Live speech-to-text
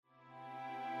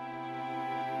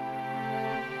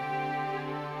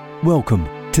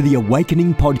Welcome to the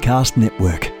Awakening Podcast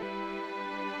Network.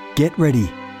 Get ready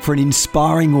for an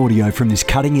inspiring audio from this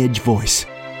cutting-edge voice.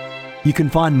 You can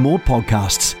find more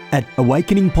podcasts at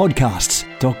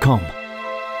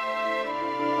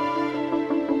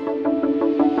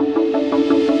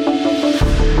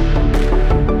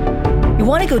awakeningpodcasts.com. You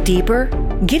want to go deeper?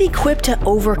 Get equipped to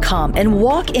overcome and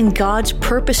walk in God's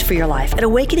purpose for your life at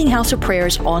Awakening House of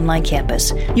Prayer's online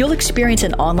campus. You'll experience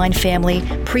an online family,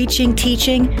 preaching,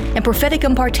 teaching, and prophetic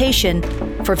impartation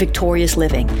for victorious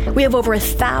living. We have over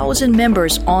 1,000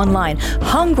 members online,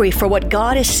 hungry for what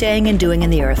God is saying and doing in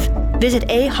the earth. Visit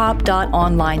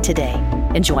ahop.online today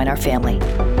and join our family.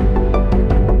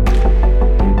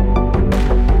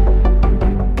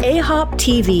 AHOP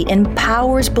TV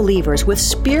empowers believers with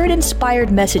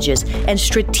Spirit-inspired messages and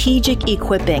strategic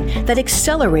equipping that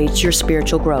accelerates your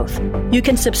spiritual growth. You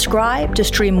can subscribe to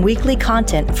stream weekly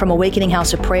content from Awakening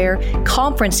House of Prayer,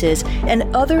 conferences,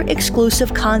 and other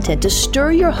exclusive content to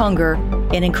stir your hunger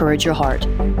and encourage your heart.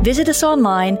 Visit us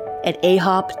online at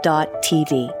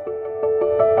ahop.tv.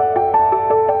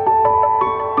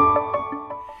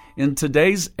 In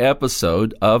today's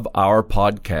episode of our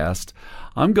podcast,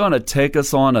 I'm going to take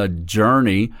us on a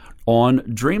journey on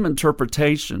dream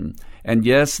interpretation. And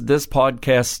yes, this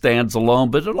podcast stands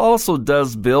alone, but it also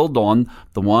does build on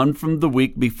the one from the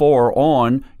week before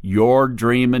on your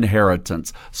dream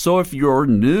inheritance. So if you're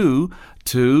new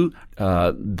to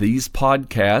these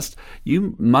podcasts,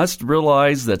 you must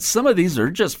realize that some of these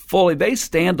are just they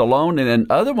stand alone, and then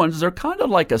other ones, they're kind of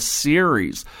like a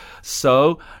series.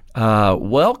 So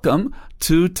welcome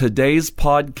to today's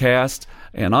podcast.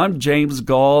 And I'm James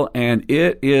Gall, and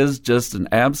it is just an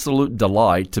absolute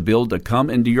delight to be able to come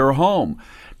into your home.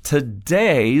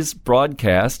 Today's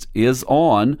broadcast is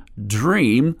on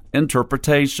dream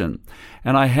interpretation.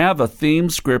 And I have a theme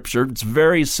scripture. It's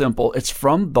very simple. It's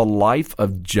from the life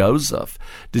of Joseph.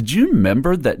 Did you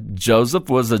remember that Joseph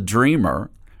was a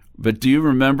dreamer? But do you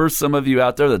remember, some of you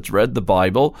out there that's read the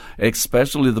Bible,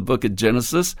 especially the book of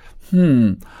Genesis?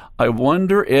 I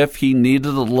wonder if he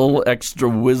needed a little extra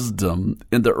wisdom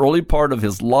in the early part of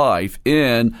his life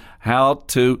in how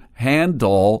to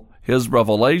handle his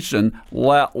revelation,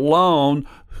 let alone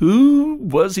who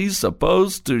was he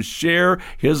supposed to share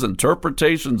his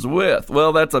interpretations with?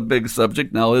 Well, that's a big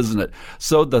subject now, isn't it?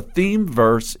 So the theme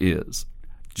verse is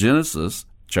Genesis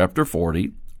chapter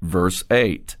 40, verse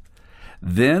 8.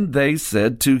 Then they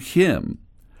said to him,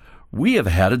 "We have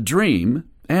had a dream,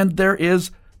 and there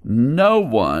is no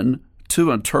one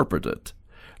to interpret it."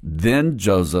 Then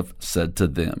Joseph said to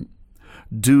them,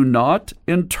 "Do not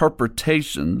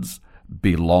interpretations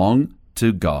belong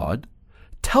to God?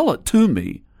 Tell it to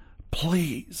me,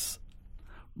 please."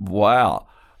 Wow,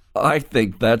 I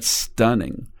think that's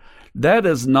stunning. That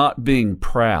is not being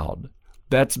proud.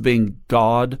 That's being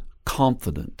God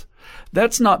confident.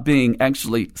 That's not being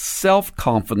actually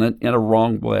self-confident in a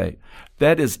wrong way.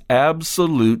 That is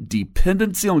absolute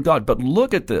dependency on God. But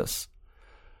look at this.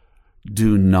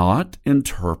 Do not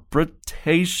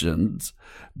interpretations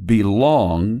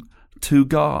belong to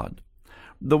God?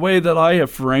 The way that I have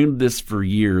framed this for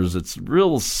years, it's a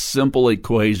real simple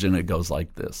equation. It goes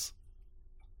like this.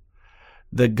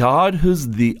 The God who's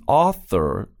the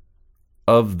author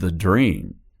of the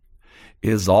dream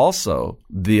is also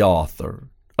the author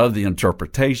of the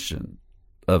interpretation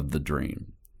of the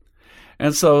dream.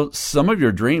 And so some of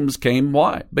your dreams came,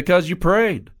 why? Because you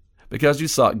prayed, because you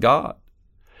sought God.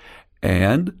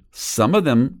 And some of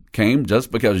them came just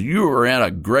because you were in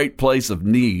a great place of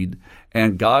need,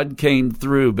 and God came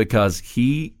through because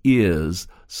He is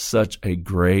such a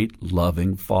great,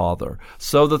 loving Father.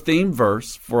 So the theme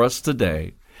verse for us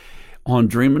today on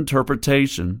dream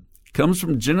interpretation comes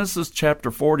from Genesis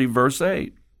chapter 40, verse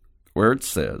 8, where it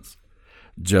says,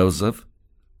 Joseph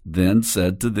then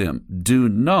said to them, "Do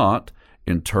not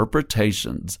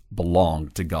interpretations belong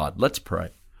to God." Let's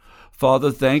pray.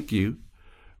 Father, thank you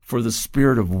for the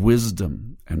spirit of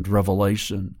wisdom and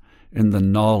revelation in the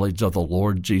knowledge of the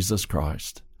Lord Jesus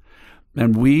Christ.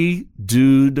 And we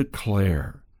do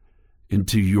declare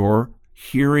into your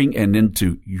hearing and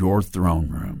into your throne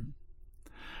room,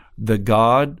 the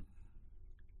God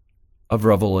of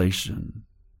revelation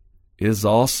is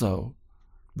also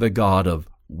the God of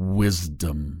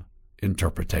wisdom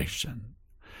interpretation.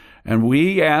 And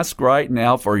we ask right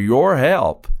now for your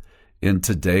help in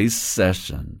today's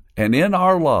session and in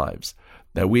our lives,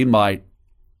 that we might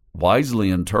wisely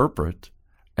interpret,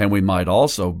 and we might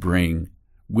also bring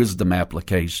wisdom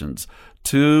applications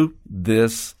to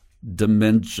this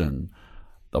dimension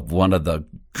of one of the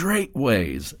great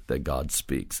ways that God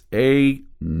speaks.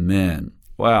 Amen.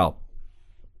 Wow.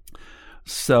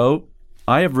 So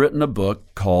I have written a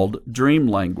book called Dream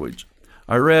Language.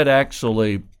 I read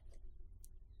actually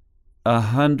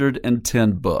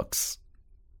 110 books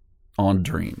on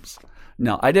dreams.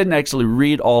 Now, I didn't actually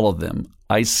read all of them.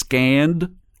 I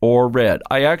scanned or read.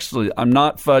 I'm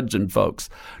not fudging, folks.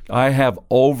 I have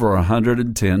over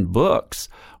 110 books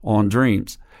on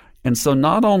dreams. And so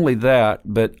not only that,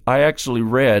 but I actually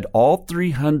read all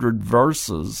 300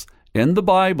 verses in the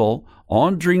Bible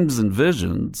on dreams and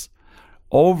visions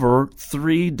over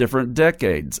 3 different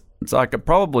decades. So I could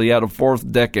probably add a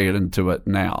 4th decade into it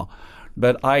now.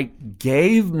 But I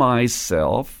gave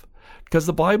myself, because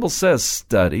the Bible says,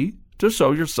 study to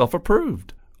show yourself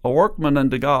approved, a workman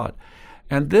unto God.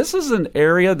 And this is an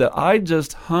area that I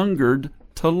just hungered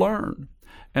to learn.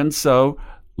 And so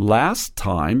last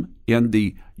time in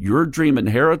the Your Dream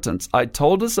Inheritance, I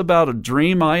told us about a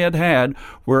dream I had had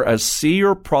where a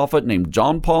seer prophet named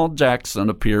John Paul Jackson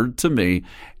appeared to me.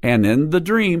 And in the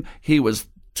dream, he was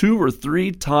 2 or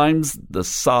 3 times the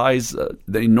size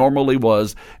they normally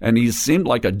was. And he seemed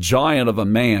like a giant of a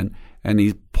man. And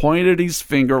he pointed his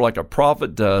finger like a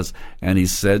prophet does. And he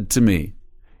said to me,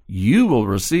 you will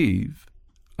receive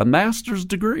a master's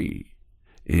degree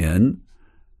in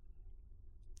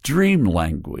dream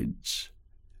language,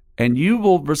 and you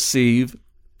will receive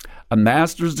a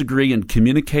master's degree in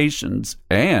communications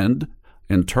and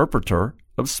interpreter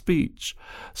of speech.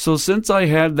 So since I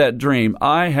had that dream,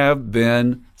 I have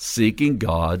been seeking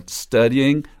God,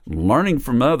 studying, learning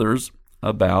from others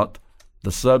about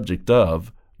the subject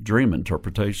of dream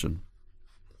interpretation.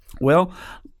 Well,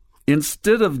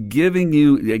 instead of giving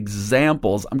you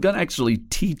examples, I'm going to actually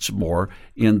teach more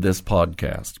in this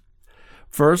podcast.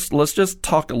 First, let's just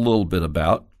talk a little bit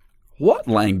about what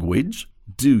language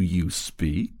do you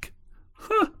speak?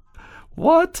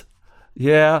 What?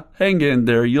 Yeah, hang in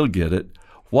there, you'll get it.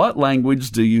 What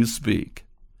language do you speak?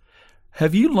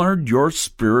 Have you learned your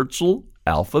spiritual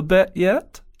alphabet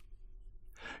yet?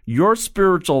 Your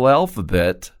spiritual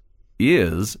alphabet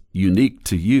is unique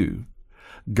to you.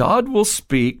 God will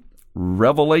speak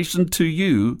revelation to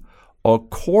you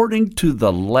according to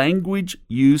the language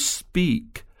you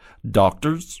speak.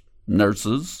 Doctors,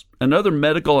 nurses, and other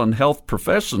medical and health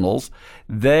professionals,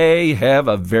 they have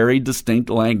a very distinct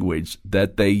language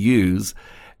that they use.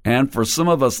 And for some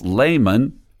of us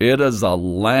laymen, it is a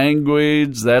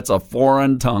language that's a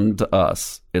foreign tongue to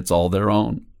us. It's all their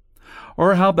own.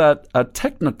 Or how about a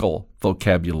technical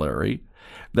vocabulary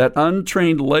that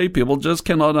untrained lay people just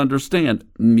cannot understand?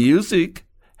 Music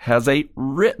has a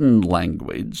written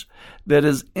language that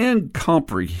is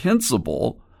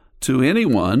incomprehensible to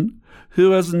anyone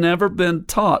who has never been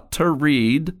taught to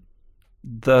read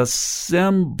the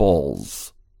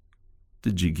symbols.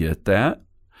 Did you get that?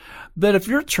 But if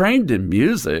you're trained in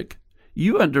music,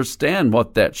 you understand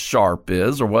what that sharp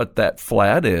is, or what that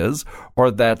flat is,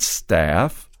 or that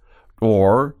staff,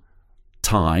 or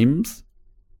times,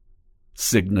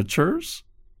 signatures,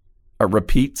 a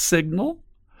repeat signal.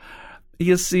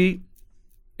 You see,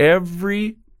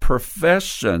 every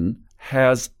profession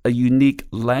has a unique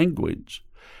language,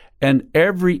 and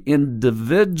every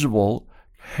individual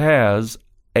has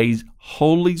a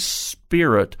Holy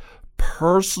Spirit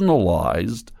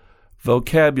personalized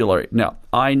vocabulary. Now,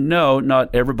 I know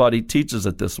not everybody teaches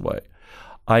it this way.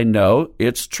 I know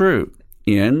it's true.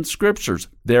 In scriptures,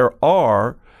 there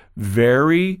are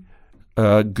very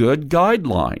good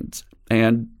guidelines,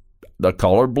 and the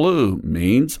color blue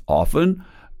means often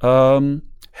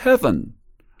heaven,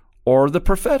 or the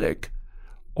prophetic,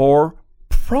 or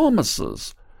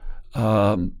promises,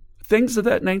 things of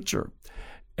that nature.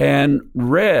 And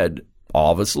red,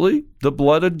 obviously, the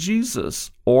blood of Jesus,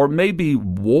 or maybe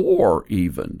war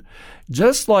even.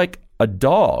 Just like a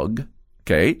dog,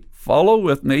 okay, follow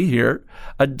with me here,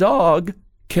 a dog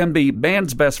can be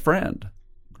man's best friend.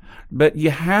 But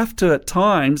you have to, at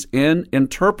times, in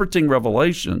interpreting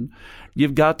Revelation,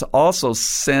 you've got to also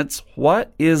sense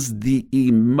what is the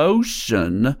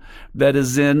emotion that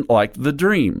is in, like, the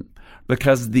dream.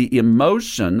 Because the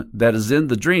emotion that is in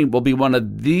the dream will be one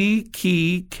of the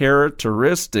key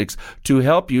characteristics to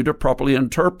help you to properly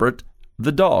interpret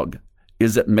the dog.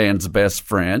 Is it man's best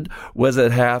friend? Was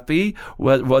it happy?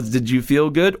 Did you feel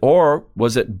good? Or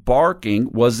was it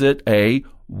barking? Was it a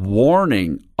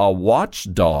warning, a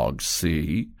watchdog,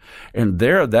 see? And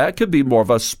there, that could be more of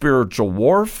a spiritual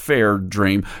warfare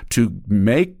dream to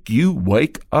make you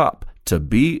wake up, to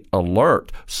be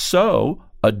alert. So,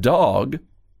 a dog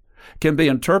can be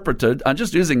interpreted, I'm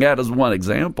just using that as one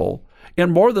example,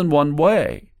 in more than one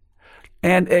way.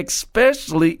 And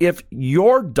especially if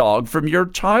your dog from your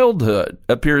childhood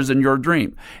appears in your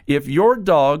dream. If your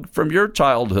dog from your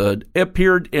childhood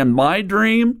appeared in my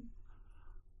dream,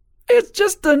 It's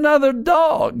just another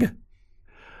dog.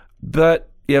 But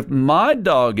if my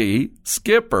doggy,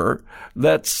 Skipper,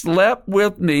 that slept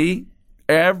with me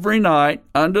every night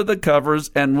under the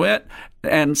covers and went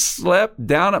and slept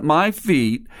down at my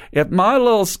feet, if my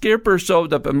little Skipper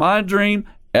showed up in my dream,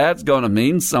 that's going to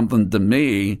mean something to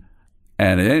me,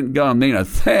 and it ain't going to mean a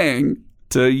thing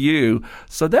to you.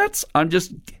 So I'm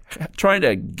just trying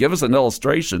to give us an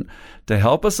illustration to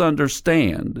help us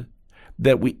understand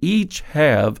that we each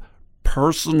have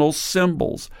personal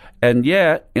symbols. And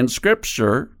yet, in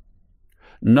Scripture,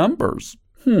 numbers,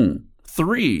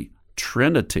 3,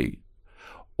 Trinity,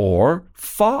 or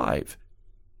 5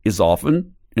 is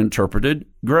often interpreted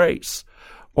grace,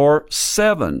 or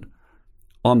 7,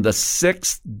 on the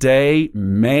 6th day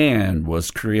man was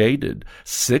created.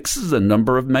 6 is the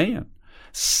number of man.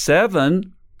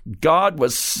 7, God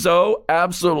was so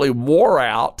absolutely wore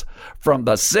out from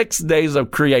the 6 days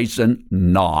of creation,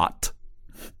 not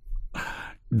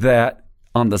that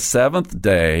on the 7th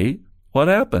day, what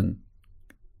happened?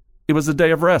 It was a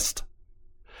day of rest.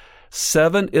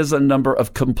 7 is a number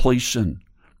of completion.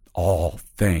 All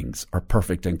things are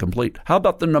perfect and complete. How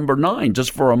about the number 9,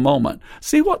 just for a moment?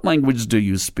 See, what language do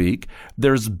you speak?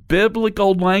 There's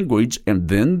biblical language, and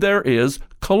then there is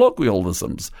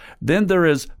colloquialisms. Then there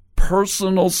is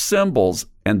personal symbols,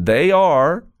 and they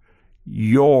are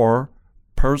your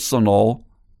personal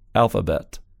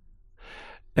alphabet.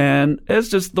 And it's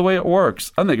just the way it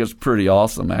works. I think it's pretty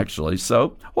awesome, actually.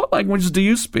 So, what language do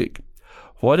you speak?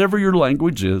 Whatever your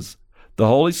language is, the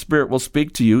Holy Spirit will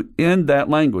speak to you in that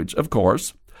language. Of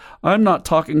course, I'm not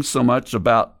talking so much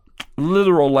about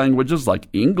literal languages like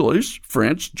English,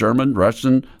 French, German,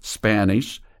 Russian,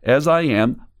 Spanish, as I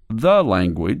am the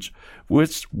language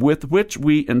with which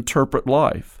we interpret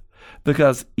life.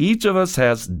 Because each of us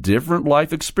has different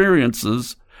life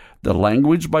experiences, the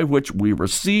language by which we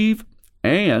receive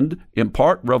and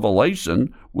impart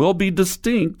revelation will be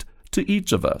distinct to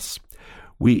each of us.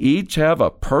 We each have a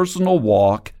personal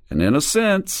walk and, in a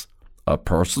sense, a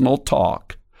personal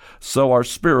talk. So our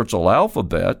spiritual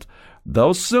alphabet,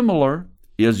 though similar,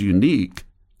 is unique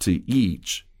to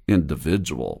each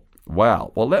individual.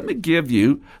 Wow. Well, let me give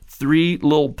you 3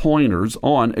 little pointers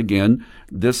on, again,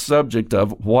 this subject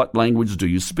of what language do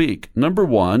you speak. Number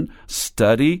 1,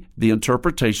 study the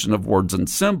interpretation of words and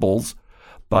symbols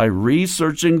by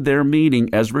researching their meaning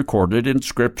as recorded in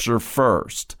Scripture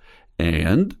first,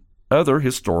 and other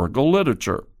historical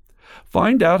literature.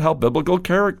 Find out how biblical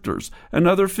characters and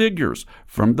other figures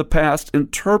from the past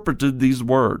interpreted these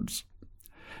words.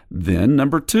 Then,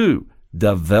 number 2,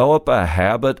 develop a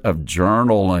habit of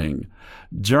journaling.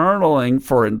 Journaling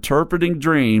for interpreting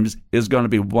dreams is going to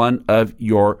be one of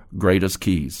your greatest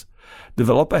keys.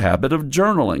 Develop a habit of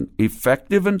journaling.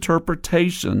 Effective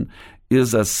interpretation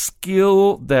is a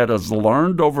skill that is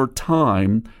learned over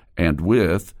time and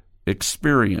with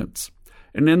experience.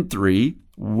 And then 3,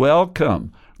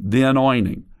 welcome the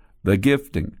anointing, the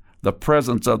gifting, the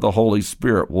presence of the Holy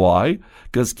Spirit. Why?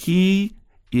 Because He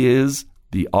is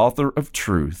the author of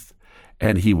truth,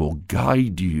 and He will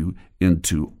guide you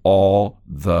into all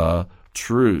the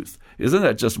truth. Isn't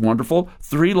that just wonderful?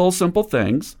 3 little simple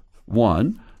things.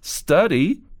 1,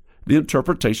 study the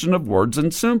interpretation of words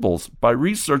and symbols by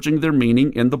researching their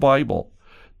meaning in the Bible.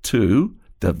 2,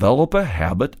 develop a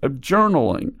habit of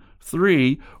journaling.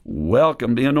 3,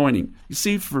 welcome the anointing. You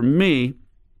see, for me,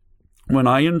 when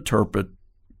I interpret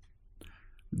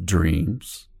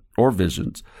dreams or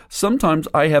visions, sometimes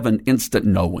I have an instant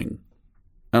knowing,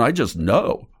 and I just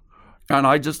know. And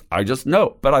I just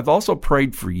know. But I've also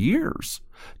prayed for years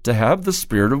to have the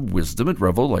spirit of wisdom and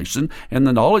revelation and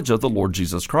the knowledge of the Lord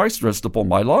Jesus Christ rest upon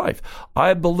my life.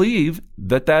 I believe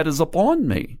that that is upon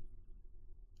me.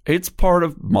 It's part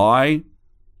of my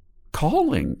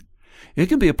calling. It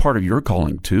can be a part of your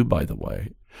calling too, by the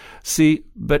way. See,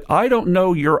 but I don't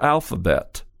know your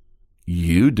alphabet.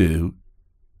 You do.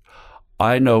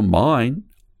 I know mine.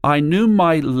 I knew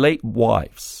my late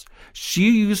wife's. She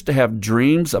used to have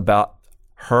dreams about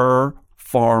her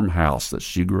farmhouse that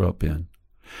she grew up in.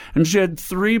 And she had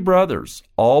 3 brothers,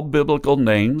 all biblical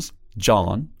names,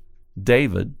 John,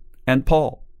 David, and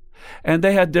Paul. And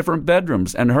they had different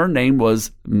bedrooms, and her name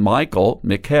was Michal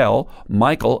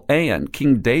Ann,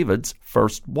 King David's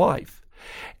first wife.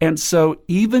 And so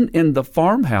even in the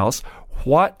farmhouse,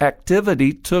 what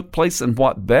activity took place in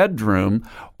what bedroom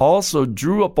also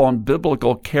drew upon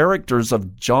biblical characters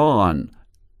of John,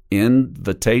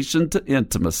 invitation to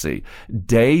intimacy,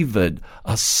 David,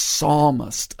 a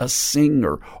psalmist, a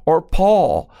singer, or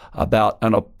Paul, about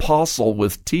an apostle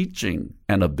with teaching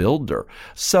and a builder.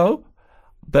 So,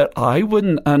 but I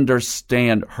wouldn't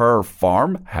understand her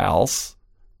farmhouse,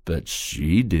 but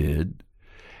she did.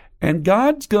 And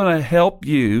God's going to help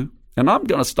you, and I'm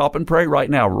going to stop and pray right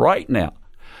now.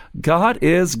 God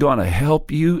is going to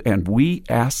help you, and we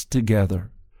ask together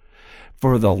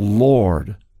for the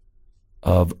Lord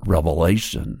of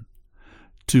revelation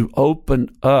to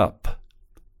open up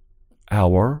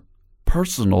our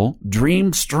personal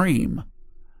dream stream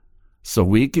so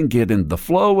we can get in the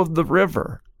flow of the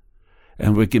river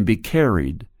and we can be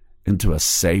carried into a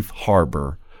safe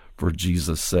harbor for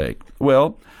Jesus' sake.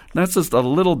 Well, that's just a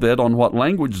little bit on what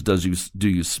language do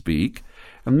you speak.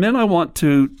 And then I want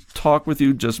to talk with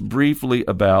you just briefly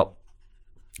about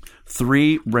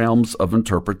 3 realms of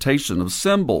interpretation of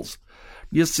symbols.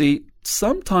 You see,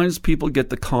 sometimes people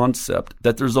get the concept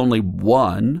that there's only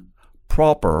one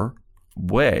proper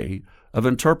way of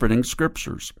interpreting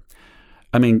scriptures.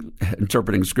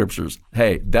 Interpreting scriptures.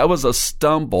 Hey, that was a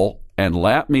stumble, and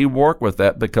let me work with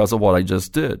that because of what I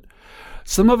just did.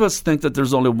 Some of us think that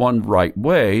there's only one right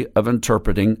way of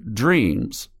interpreting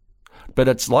dreams, but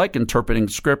it's like interpreting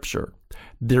scripture.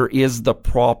 There is the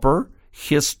proper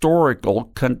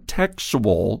historical,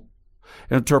 contextual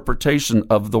interpretation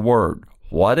of the word,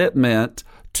 what it meant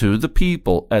to the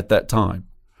people at that time.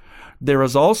 There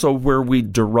is also where we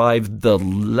derive the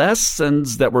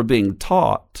lessons that were being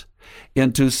taught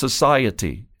into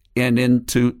society and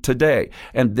into today.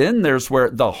 And then there's where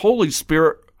the Holy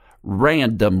Spirit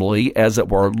randomly, as it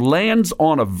were, lands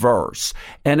on a verse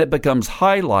and it becomes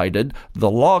highlighted.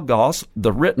 The Logos,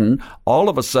 the written, all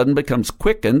of a sudden becomes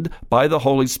quickened by the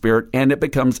Holy Spirit, and it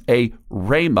becomes a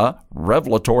rhema,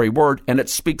 revelatory word, and it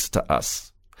speaks to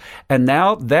us. And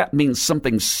now that means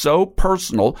something so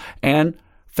personal, and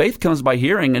faith comes by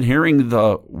hearing, and hearing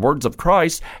the words of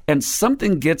Christ, and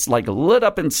something gets like lit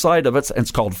up inside of it, and it's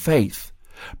called faith,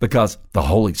 because the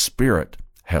Holy Spirit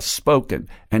has spoken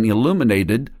and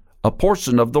illuminated a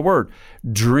portion of the word.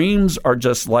 Dreams are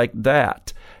just like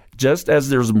that. Just as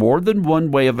there's more than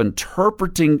one way of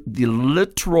interpreting the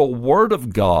literal word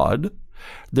of God,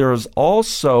 there is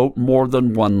also more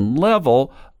than one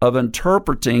level of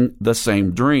interpreting the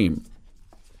same dream.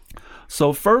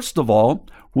 So first of all,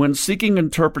 when seeking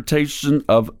interpretation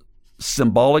of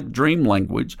symbolic dream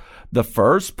language, the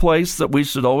first place that we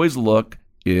should always look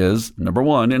is, number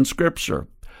 1, in Scripture.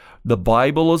 The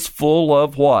Bible is full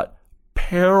of what?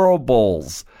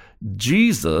 Parables.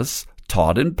 Jesus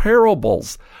taught in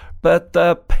parables, but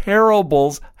the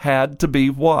parables had to be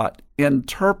what?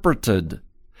 Interpreted.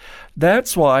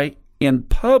 That's why in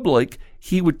public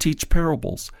he would teach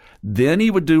parables. Then he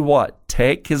would do what?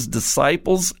 Take his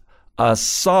disciples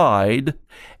aside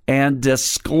and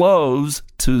disclose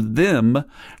to them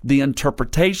the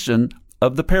interpretation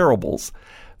of the parables.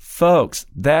 Folks,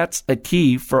 that's a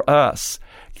key for us.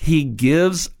 He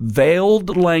gives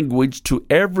veiled language to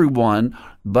everyone,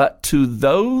 but to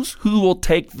those who will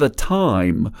take the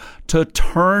time to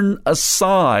turn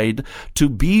aside to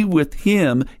be with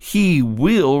him, he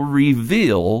will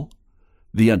reveal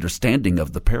the understanding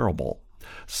of the parable.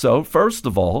 So, first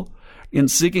of all, in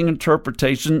seeking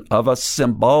interpretation of a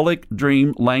symbolic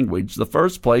dream language, the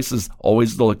first place is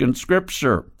always to look in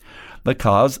Scripture,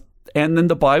 and then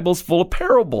the Bible's full of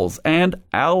parables and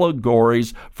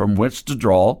allegories from which to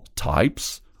draw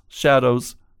types,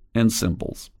 shadows, and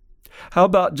symbols. How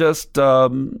about just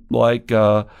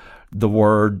the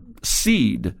word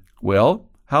seed? Well,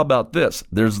 how about this?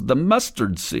 There's the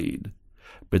mustard seed,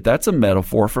 but that's a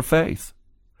metaphor for faith.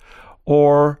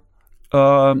 Or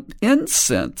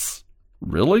incense.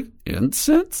 Really?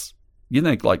 Incense? You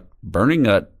think like burning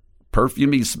that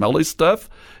perfumey, smelly stuff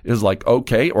is like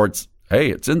okay, or it's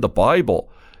in the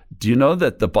Bible. Do you know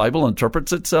that the Bible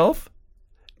interprets itself?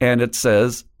 And it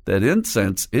says that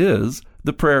incense is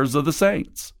the prayers of the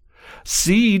saints.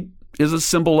 Seed is a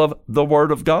symbol of the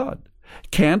Word of God.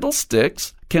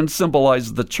 Candlesticks can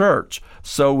symbolize the church.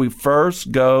 So we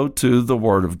first go to the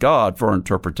Word of God for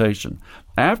interpretation.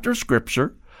 After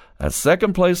Scripture, a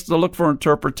second place to look for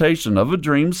interpretation of a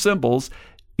dream symbols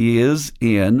is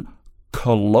in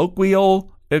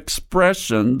colloquial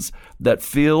expressions that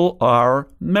fill our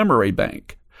memory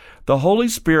bank. The Holy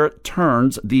Spirit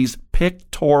turns these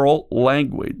pictorial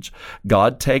language.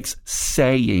 God takes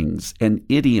sayings and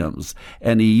idioms,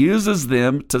 and he uses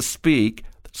them to speak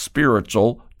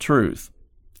spiritual truth.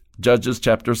 Judges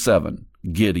chapter 7,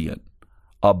 Gideon.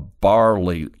 A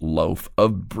barley loaf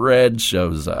of bread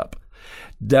shows up.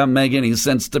 Doesn't make any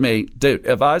sense to me. Dude,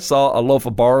 if I saw a loaf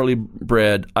of barley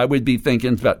bread, I would be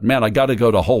thinking about, man, I got to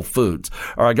go to Whole Foods.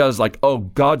 Or I was like, oh,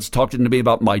 God's talking to me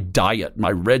about my diet,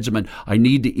 my regimen. I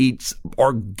need to eat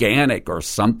organic or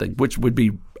something, which would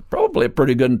be probably a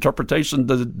pretty good interpretation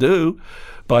to do,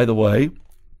 by the way.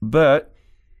 But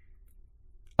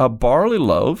a barley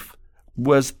loaf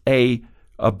was a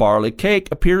barley cake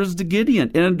appears to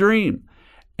Gideon in a dream.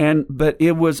 But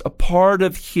it was a part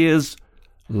of his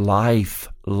life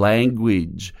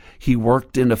language. He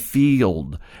worked in a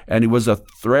field, and he was a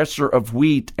thresher of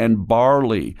wheat and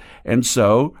barley. And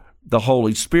so the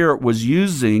Holy Spirit was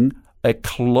using a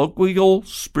colloquial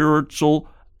spiritual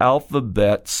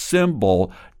alphabet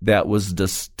symbol that was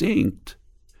distinct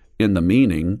in the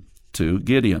meaning to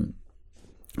Gideon.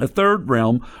 A third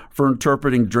realm for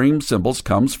interpreting dream symbols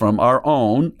comes from our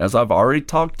own, as I've already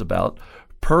talked about,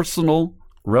 personal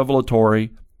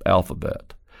revelatory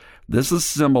alphabet. This is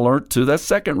similar to the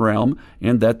second realm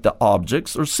in that the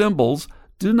objects or symbols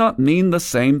do not mean the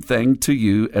same thing to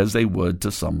you as they would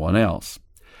to someone else.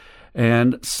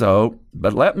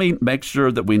 But let me make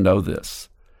sure that we know this.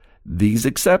 These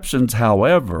exceptions,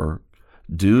 however,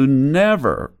 do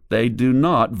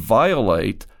not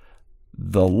violate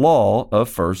the law of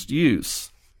first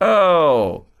use.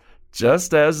 Oh,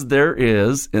 just as there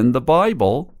is in the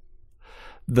Bible,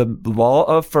 the law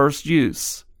of first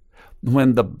use.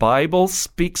 When the Bible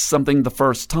speaks something the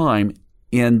first time,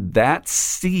 in that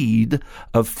seed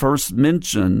of first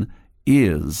mention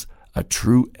is a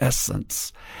true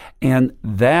essence. And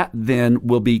that then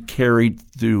will be carried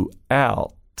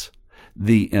throughout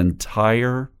the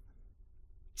entire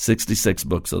 66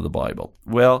 books of the Bible.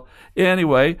 Well,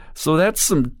 anyway, so that's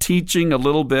some teaching a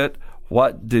little bit.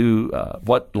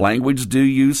 What language do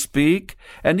you speak?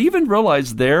 And even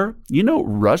realize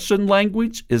Russian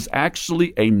language is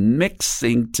actually a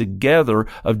mixing together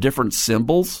of different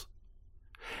symbols,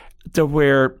 to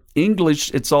where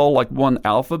English, it's all like one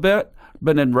alphabet,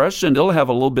 but in Russian, it'll have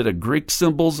a little bit of Greek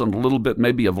symbols and a little bit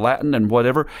maybe of Latin and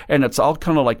whatever, and it's all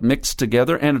kind of like mixed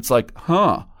together, and it's like,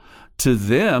 to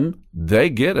them, they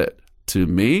get it. To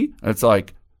me, it's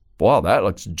like, wow, that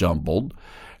looks jumbled.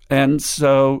 And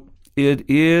so it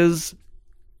is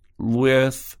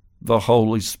with the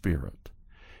Holy Spirit.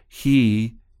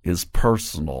 He is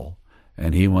personal,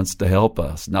 and he wants to help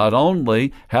us not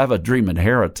only have a dream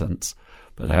inheritance,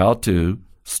 but how to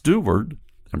steward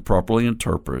and properly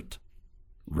interpret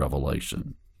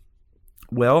revelation.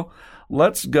 Well,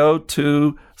 let's go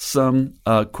to some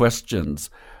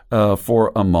questions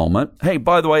for a moment. Hey,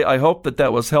 by the way, I hope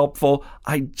that was helpful.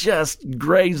 I just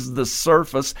grazed the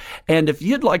surface. And if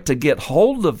you'd like to get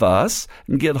hold of us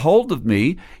and get hold of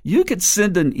me, you could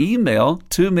send an email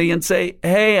to me and say,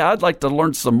 hey, I'd like to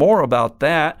learn some more about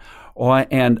that.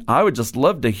 And I would just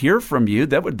love to hear from you.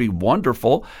 That would be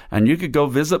wonderful. And you could go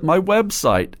visit my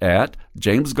website at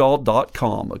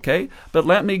jamesgall.com, okay? But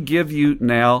let me give you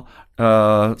now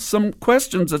some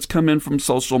questions that's come in from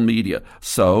social media.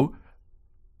 So,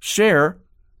 Cher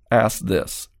asked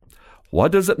this: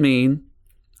 what does it mean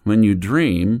when you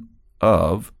dream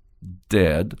of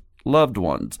dead loved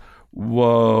ones?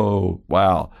 Whoa,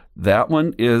 wow. That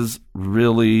one is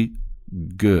really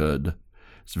good.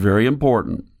 It's very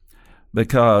important,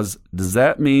 because does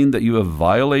that mean that you have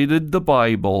violated the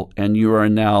Bible and you are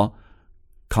now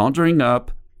conjuring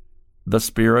up the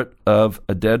spirit of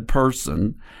a dead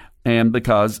person? And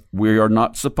because we are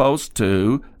not supposed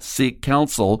to seek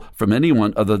counsel from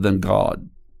anyone other than God.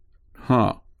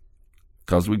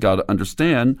 Because we got to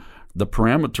understand the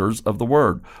parameters of the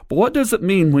word. But what does it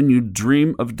mean when you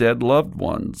dream of dead loved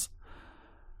ones?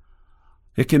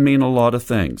 It can mean a lot of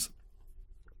things.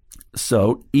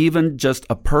 So even just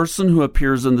a person who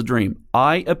appears in the dream.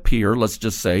 I appear, let's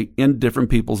just say, in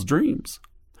different people's dreams.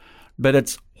 But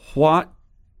it's what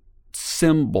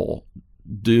symbol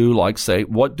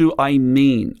what do I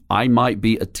mean? I might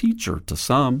be a teacher to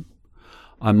some.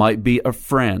 I might be a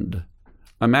friend.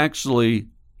 I'm actually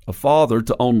a father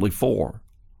to only 4.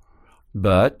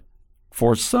 But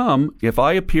for some, if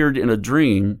I appeared in a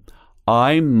dream,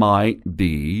 I might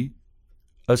be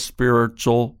a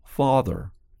spiritual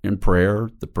father in prayer,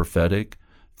 the prophetic,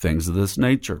 things of this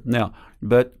nature. Now,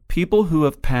 but people who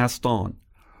have passed on,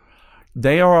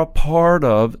 they are a part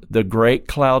of the great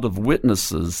cloud of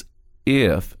witnesses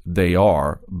if they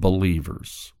are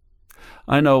believers.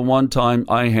 I know one time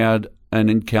I had an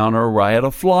encounter where I had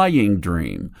a flying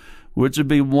dream, which would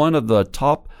be one of the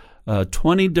top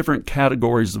 20 different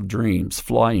categories of dreams,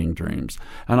 flying dreams.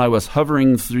 And I was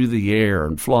hovering through the air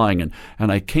and flying,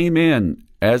 and I came in,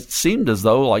 as it seemed as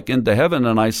though like into heaven,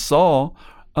 and I saw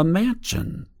a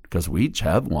mansion, because we each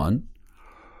have one,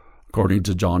 according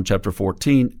to John chapter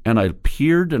 14. And I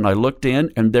appeared and I looked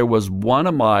in, and there was one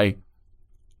of my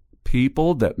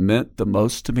people that meant the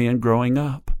most to me in growing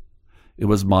up. It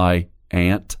was my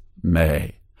Aunt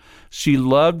May. She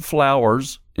loved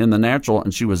flowers in the natural,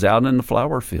 and she was out in the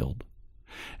flower field.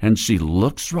 And she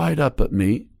looks right up at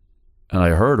me, and I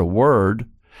heard a word,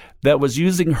 that was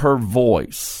using her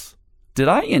voice. Did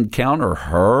I encounter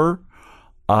her?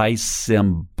 I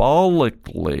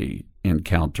symbolically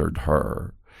encountered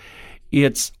her.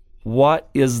 It's what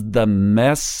is the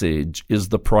message is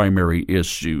the primary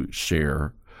issue,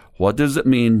 Cher. What does it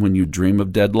mean when you dream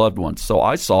of dead loved ones? So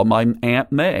I saw my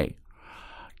Aunt May.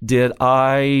 Is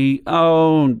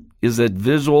it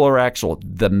visual or actual?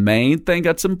 The main thing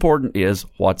that's important is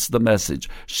what's the message?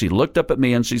 She looked up at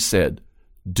me and she said,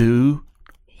 do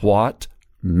what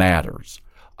matters.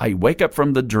 I wake up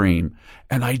from the dream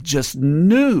and I just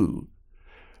knew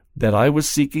that I was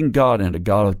seeking God in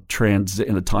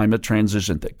a time of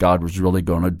transition, that God was really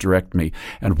going to direct me.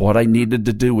 And what I needed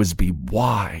to do was be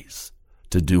wise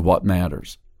to do what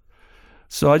matters.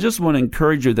 So I just want to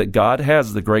encourage you that God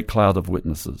has the great cloud of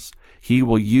witnesses. He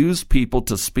will use people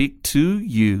to speak to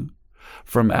you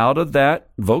from out of that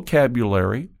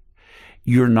vocabulary.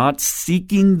 You're not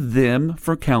seeking them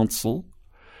for counsel.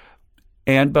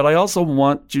 But I also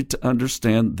want you to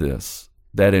understand this,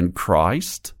 that in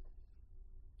Christ,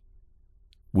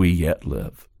 we yet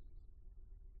live.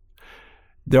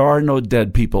 There are no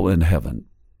dead people in heaven,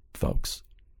 folks.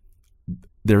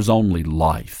 There's only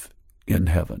life in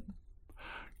heaven.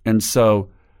 And so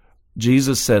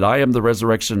Jesus said, I am the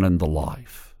resurrection and the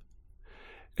life.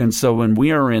 And so when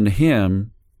we are in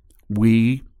him,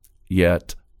 we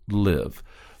yet live.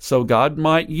 So God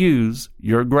might use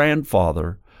your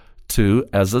grandfather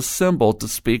as a symbol to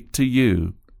speak to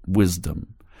you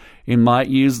wisdom. He might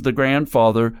use the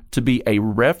grandfather to be a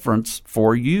reference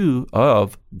for you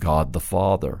of God the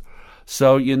Father.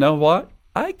 So you know what?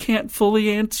 I can't fully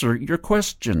answer your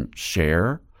question,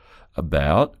 Cher,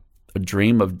 about a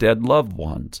dream of dead loved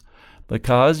ones,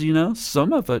 because,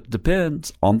 some of it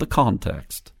depends on the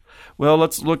context. Well,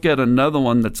 let's look at another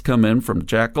one that's come in from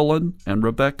Jacqueline and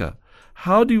Rebecca.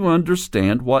 How do you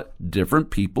understand what different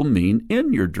people mean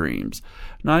in your dreams?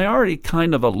 Now, I already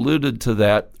kind of alluded to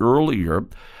that earlier,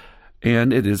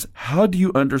 and it is, how do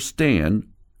you understand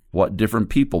what different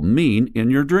people mean in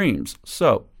your dreams?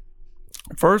 So,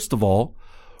 first of all,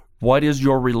 what is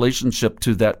your relationship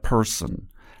to that person?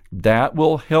 That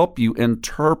will help you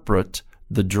interpret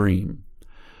the dream.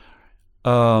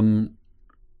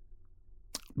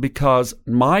 Because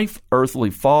my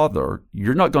earthly father,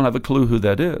 you're not going to have a clue who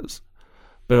that is.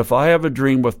 But if I have a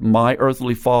dream with my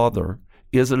earthly father,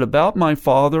 is it about my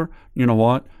father? You know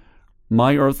what?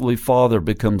 My earthly father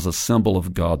becomes a symbol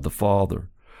of God the Father.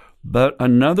 But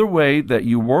another way that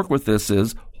you work with this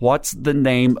is, what's the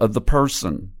name of the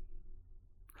person?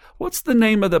 What's the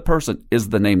name of the person? Is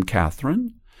the name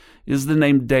Catherine? Is the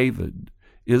name David?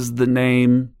 Is the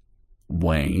name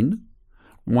Wayne?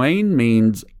 Wayne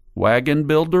means wagon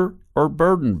builder or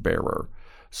burden bearer.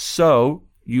 So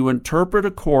you interpret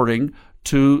according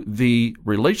to the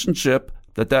relationship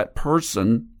that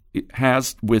person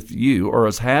has with you or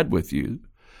has had with you.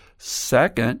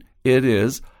 Second, it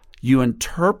is you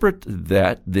interpret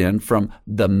that then from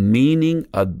the meaning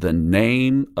of the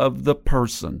name of the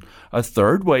person. A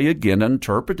third way, again,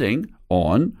 interpreting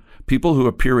on people who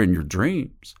appear in your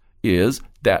dreams is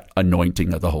that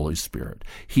anointing of the Holy Spirit.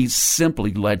 He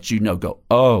simply lets you know,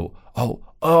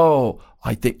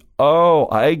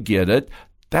 I get it.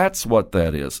 That's what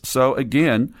that is. So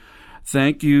again,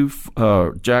 thank you,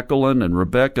 Jacqueline and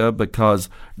Rebecca, because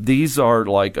these are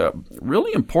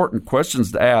really important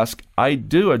questions to ask. I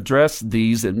do address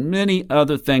these and many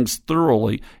other things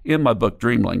thoroughly in my book,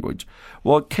 Dream Language.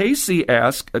 Well, Casey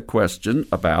asked a question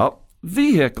about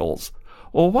vehicles.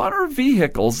 Well, what are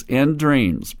vehicles in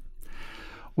dreams?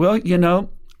 Well,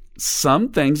 some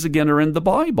things, again, are in the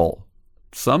Bible.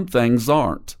 Some things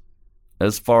aren't.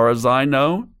 As far as I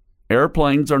know,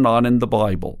 airplanes are not in the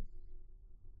Bible.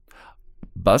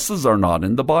 Buses are not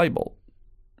in the Bible.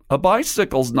 A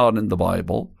bicycle's not in the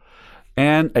Bible.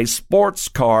 And a sports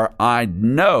car, I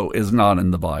know, is not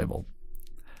in the Bible.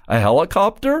 A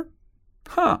helicopter?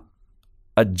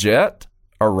 A jet?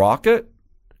 A rocket?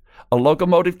 A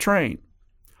locomotive train?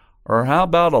 Or how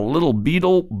about a little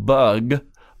beetle bug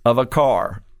of a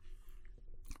car?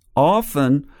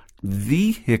 Often,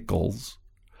 vehicles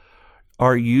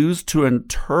are used to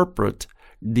interpret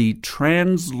the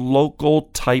translocal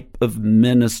type of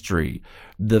ministry,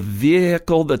 the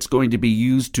vehicle that's going to be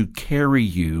used to carry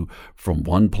you from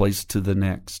one place to the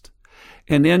next.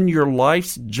 And in your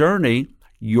life's journey,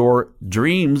 your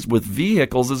dreams with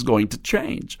vehicles is going to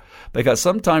change, because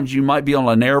sometimes you might be on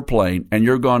an airplane and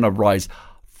you're going to rise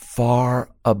far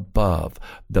above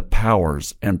the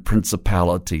powers and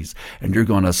principalities, and you're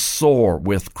going to soar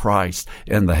with Christ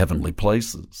in the heavenly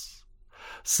places.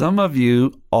 Some of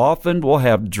you often will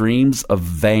have dreams of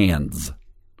vans,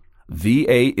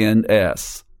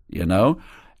 V-A-N-S,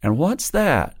 And what's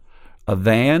that? A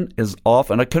van is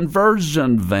often a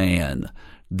conversion van.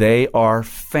 They are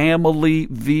family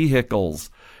vehicles.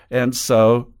 And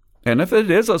if it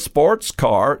is a sports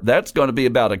car, that's going to be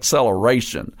about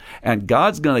acceleration. And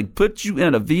God's going to put you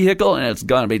in a vehicle, and it's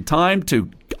going to be time to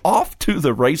off to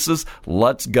the races.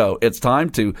 Let's go. It's time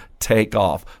to take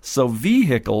off. So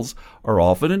vehicles are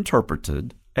often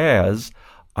interpreted as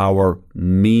our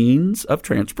means of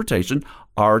transportation,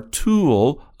 our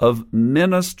tool of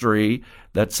ministry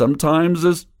that sometimes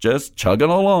is just chugging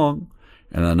along,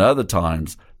 and then other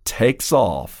times takes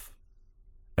off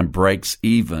and breaks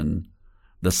even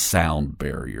the sound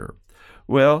barrier.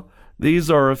 Well,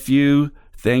 these are a few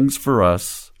things for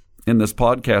us in this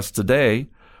podcast today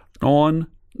on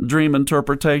dream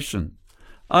interpretation.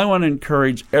 I want to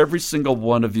encourage every single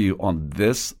one of you on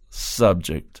this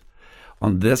subject,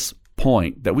 on this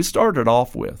point that we started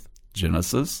off with,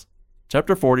 Genesis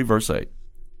chapter 40, verse 8.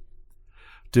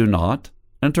 Do not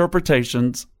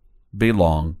interpretations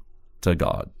belong to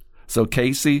God. So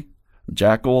Casey,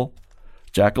 Jacqueline,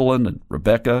 and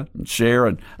Rebecca, and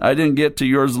Sharon, I didn't get to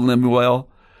yours,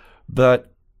 Lemuel,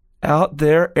 but out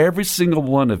there, every single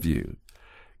one of you,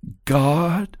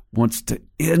 God wants to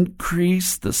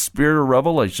increase the spirit of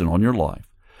revelation on your life,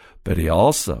 but He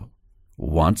also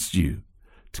wants you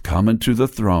to come into the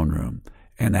throne room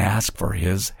and ask for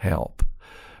His help,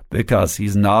 because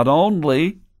He's not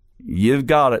only, you've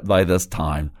got it by this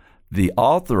time, the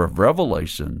author of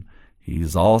Revelation,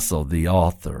 He's also the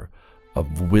author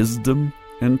of wisdom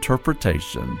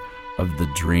interpretation of the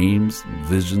dreams,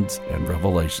 visions, and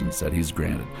revelations that He's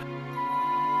granted.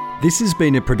 This has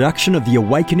been a production of the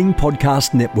Awakening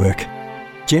Podcast Network.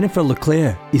 Jennifer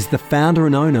LeClaire is the founder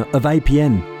and owner of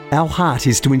APN. Our heart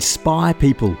is to inspire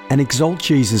people and exalt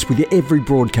Jesus with every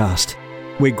broadcast.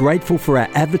 We're grateful for our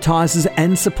advertisers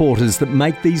and supporters that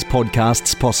make these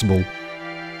podcasts possible.